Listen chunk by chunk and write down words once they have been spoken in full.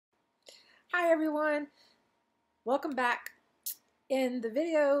Hi everyone, welcome back. In the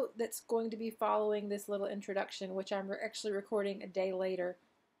video that's going to be following this little introduction, which I'm actually recording a day later,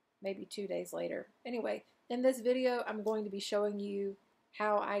 maybe 2 days later. Anyway, in this video I'm going to be showing you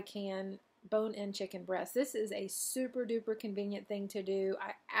how I can bone in chicken breast. This is a super duper convenient thing to do.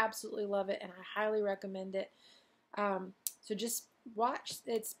 I absolutely love it and I highly recommend it. So just watch,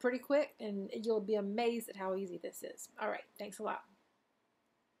 it's pretty quick and you'll be amazed at how easy this is. Alright, thanks a lot.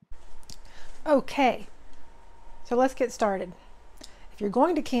 Okay, so let's get started. If you're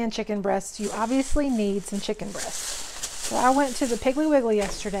going to can chicken breasts, you obviously need some chicken breasts. So I went to the Piggly Wiggly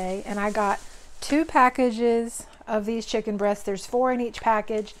yesterday and I got 2 packages of these chicken breasts. There's 4 in each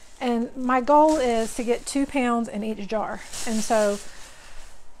package, and my goal is to get 2 pounds in each jar. And so,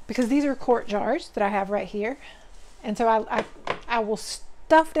 because these are quart jars that I have right here, and so I will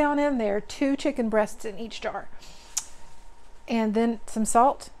stuff down in there 2 chicken breasts in each jar, and then some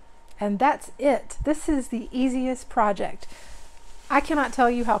salt. And that's it. This is the easiest project. I cannot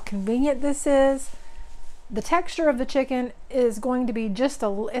tell you how convenient this is. The texture of the chicken is going to be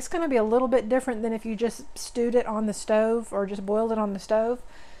it's going to be a little bit different than if you just stewed it on the stove or just boiled it on the stove.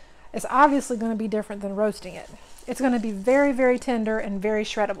 It's obviously going to be different than roasting it. It's going to be very, very tender and very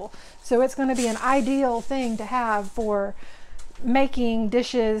shreddable. So it's going to be an ideal thing to have for making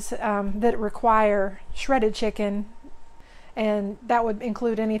dishes that require shredded chicken. And that would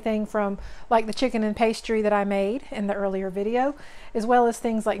include anything from like the chicken and pastry that I made in the earlier video, as well as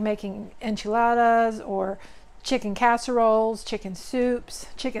things like making enchiladas or chicken casseroles, chicken soups,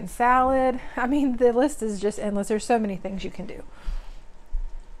 chicken salad. I mean, the list is just endless. There's so many things you can do.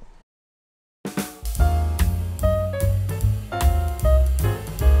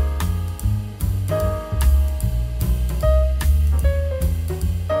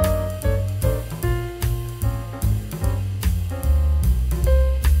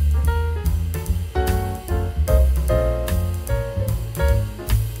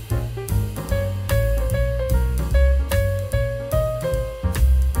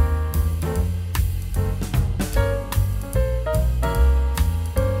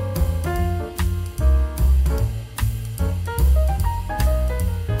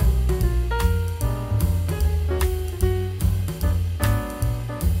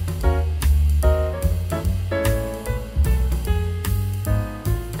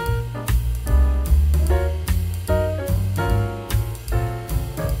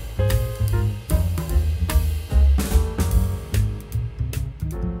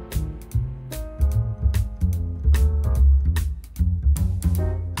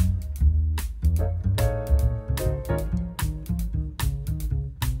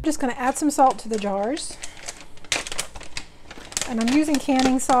 I'm just going to add some salt to the jars, and I'm using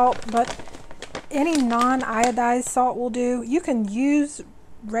canning salt, but any non-iodized salt will do. You can use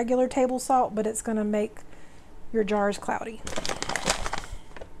regular table salt, but it's going to make your jars cloudy.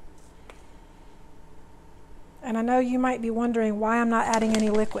 And I know you might be wondering why I'm not adding any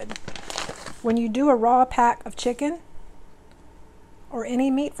liquid. When you do a raw pack of chicken, or any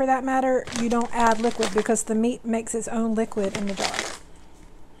meat for that matter, you don't add liquid because the meat makes its own liquid in the jar.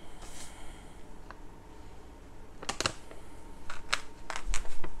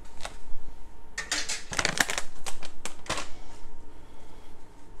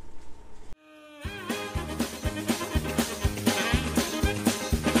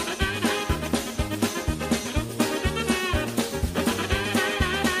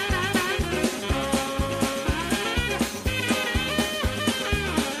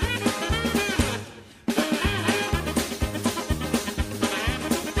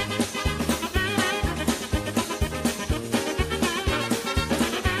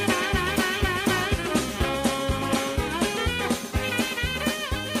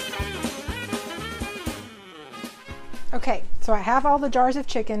 Okay, so I have all the jars of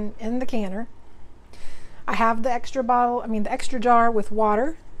chicken in the canner. I have the extra jar with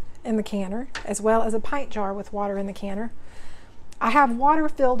water in the canner, as well as a pint jar with water in the canner. I have water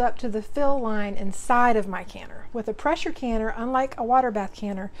filled up to the fill line inside of my canner. With a pressure canner, unlike a water bath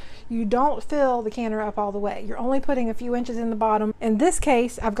canner, you don't fill the canner up all the way. You're only putting a few inches in the bottom. In this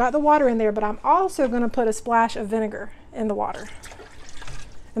case, I've got the water in there, but I'm also going to put a splash of vinegar in the water.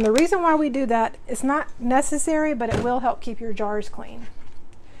 And the reason why we do that, it's not necessary, but it will help keep your jars clean.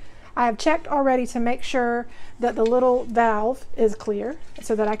 I have checked already to make sure that the little valve is clear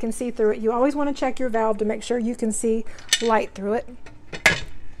so that I can see through it. You always want to check your valve to make sure you can see light through it.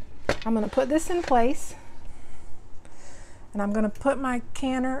 I'm going to put this in place, and I'm going to put my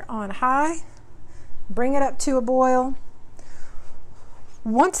canner on high, bring it up to a boil.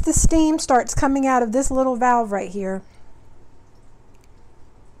 Once the steam starts coming out of this little valve right here,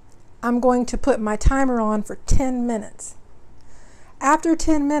 I'm going to put my timer on for 10 minutes. After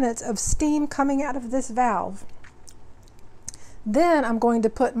 10 minutes of steam coming out of this valve, then I'm going to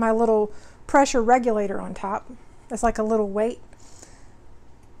put my little pressure regulator on top. It's like a little weight.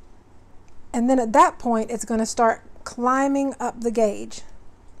 And then at that point, it's going to start climbing up the gauge.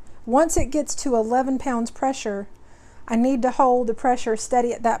 Once it gets to 11 pounds pressure, I need to hold the pressure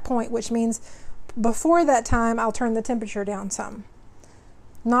steady at that point, which means before that time, I'll turn the temperature down some.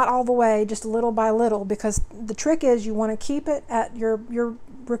 Not all the way, just little by little, because the trick is you want to keep it at your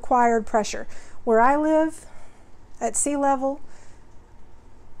required pressure. Where I live, at sea level,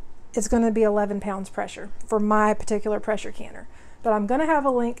 it's going to be 11 pounds pressure for my particular pressure canner. But I'm going to have a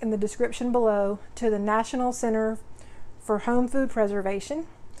link in the description below to the National Center for Home Food Preservation,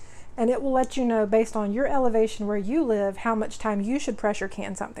 and it will let you know based on your elevation where you live how much time you should pressure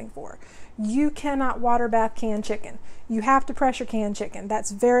can something for. You cannot water bath can chicken. You have to pressure can chicken.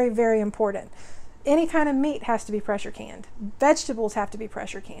 That's very, very important. Any kind of meat has to be pressure canned. Vegetables have to be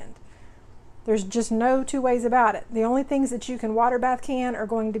pressure canned. There's just no two ways about it. The only things that you can water bath can are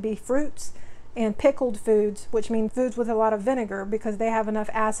going to be fruits and pickled foods, which mean foods with a lot of vinegar because they have enough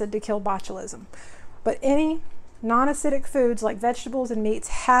acid to kill botulism. But any non-acidic foods like vegetables and meats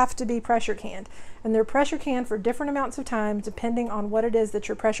have to be pressure canned, and they're pressure canned for different amounts of time depending on what it is that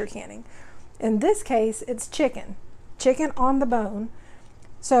you're pressure canning. In this case, it's chicken on the bone.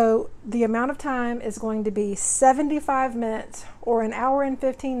 So the amount of time is going to be 75 minutes or an hour and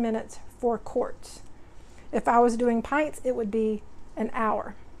 15 minutes for quarts. If I was doing pints, it would be an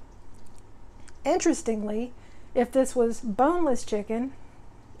hour. Interestingly, if this was boneless chicken,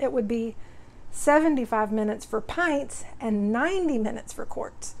 it would be 75 minutes for pints and 90 minutes for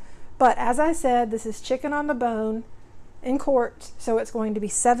quarts. But as I said, this is chicken on the bone in quarts, so it's going to be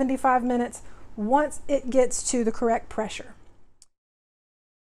 75 minutes once it gets to the correct pressure.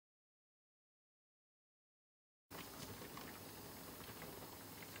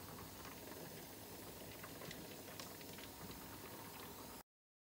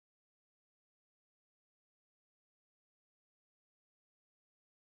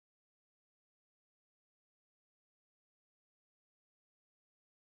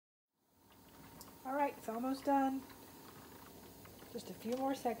 All right, it's almost done. Just a few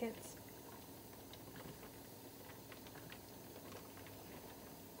more seconds.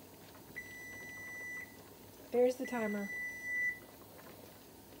 There's the timer.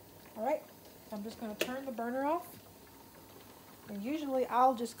 All right, I'm just going to turn the burner off. And usually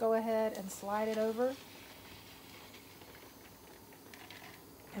I'll just go ahead and slide it over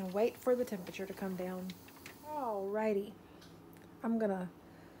and wait for the temperature to come down. All righty. I'm going to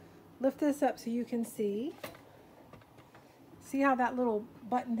lift this up so you can see. See how that little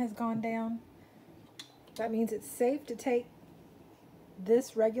button has gone down? That means it's safe to take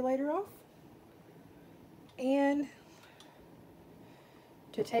this regulator off and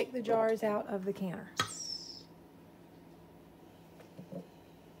to take the jars out of the canner.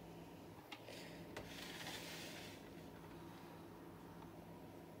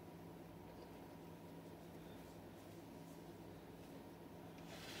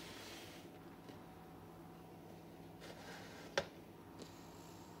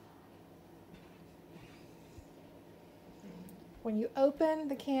 When you open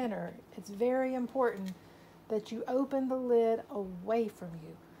the canner, it's very important that you open the lid away from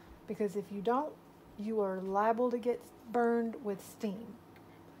you, because if you don't, you are liable to get burned with steam.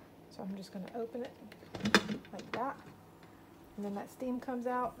 So I'm just going to open it like that, and then that steam comes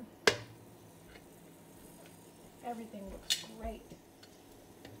out. Everything looks great.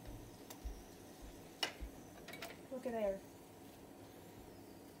 Look at there.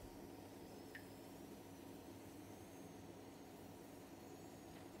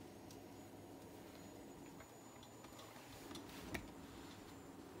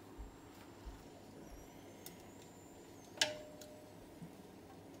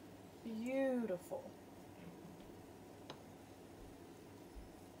 Beautiful.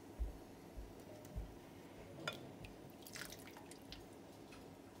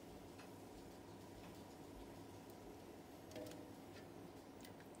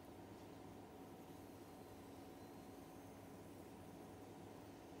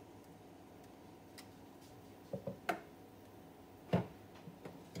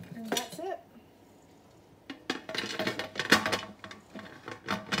 And that's it.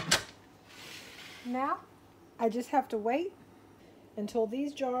 Now, I just have to wait until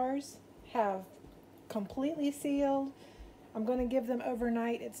these jars have completely sealed. I'm going to give them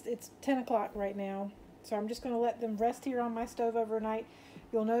overnight. It's 10 o'clock right now, so I'm just going to let them rest here on my stove overnight.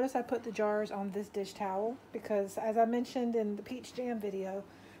 You'll notice I put the jars on this dish towel because, as I mentioned in the peach jam video,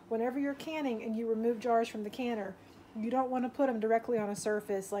 whenever you're canning and you remove jars from the canner, you don't want to put them directly on a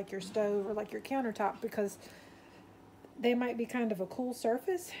surface like your stove or like your countertop, because they might be kind of a cool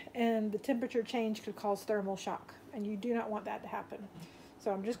surface and the temperature change could cause thermal shock, and you do not want that to happen.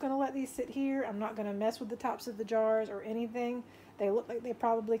 So I'm just going to let these sit here. I'm not going to mess with the tops of the jars or anything. They look like they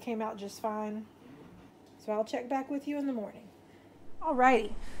probably came out just fine. So I'll check back with you in the morning.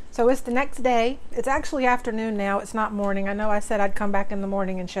 Alrighty, so it's the next day. It's actually afternoon now. It's not morning. I know I said I'd come back in the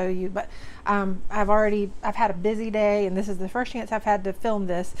morning and show you, but I've had a busy day, and this is the first chance I've had to film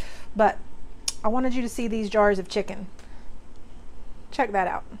this. But I wanted you to see these jars of chicken. Check that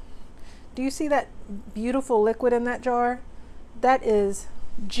out. Do you see that beautiful liquid in that jar? That is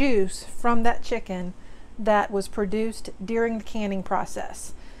juice from that chicken that was produced during the canning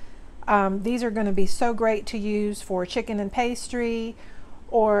process. These are going to be so great to use for chicken and pastry,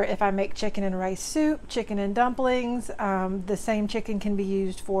 or if I make chicken and rice soup, chicken and dumplings. The same chicken can be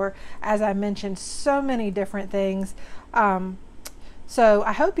used for, as I mentioned, so many different things. So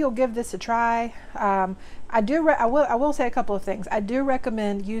I hope you'll give this a try. I will say a couple of things. I do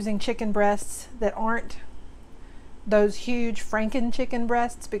recommend using chicken breasts that aren't those huge Franken chicken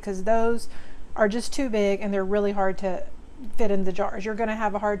breasts, because those are just too big and they're really hard to fit in the jars. You're going to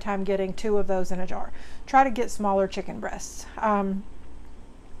have a hard time getting 2 of those in a jar. Try to get smaller chicken breasts. And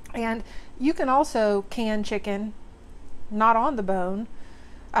you can also can chicken not on the bone.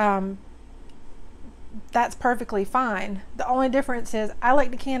 That's perfectly fine. The only difference is I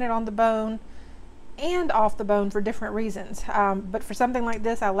like to can it on the bone and off the bone for different reasons. But for something like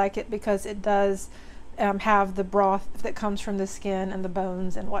this, I like it because it does have the broth that comes from the skin and the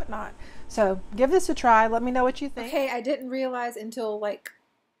bones and whatnot. So give this a try. Let me know what you think. Okay, I didn't realize until like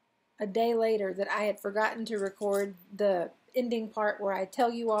a day later that I had forgotten to record the ending part where I tell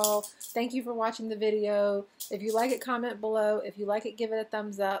you all, thank you for watching the video. If you like it, comment below. If you like it, give it a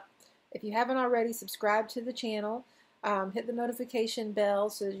thumbs up. If you haven't already, subscribe to the channel. Hit the notification bell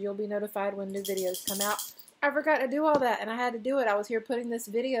so that you'll be notified when new videos come out. I forgot to do all that, and I had to do it. I was here putting this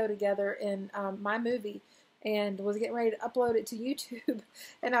video together in my movie and was getting ready to upload it to YouTube.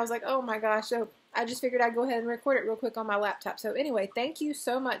 And I was like, oh my gosh. So I just figured I'd go ahead and record it real quick on my laptop. So anyway, thank you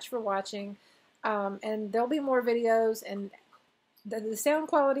so much for watching. And there'll be more videos. And the sound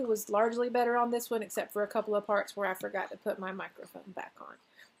quality was largely better on this one, except for a couple of parts where I forgot to put my microphone back on.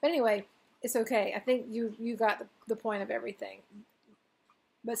 But anyway, it's okay. I think you got the point of everything.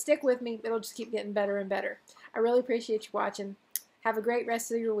 But stick with me. It'll just keep getting better and better. I really appreciate you watching. Have a great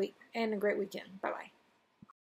rest of your week and a great weekend. Bye-bye.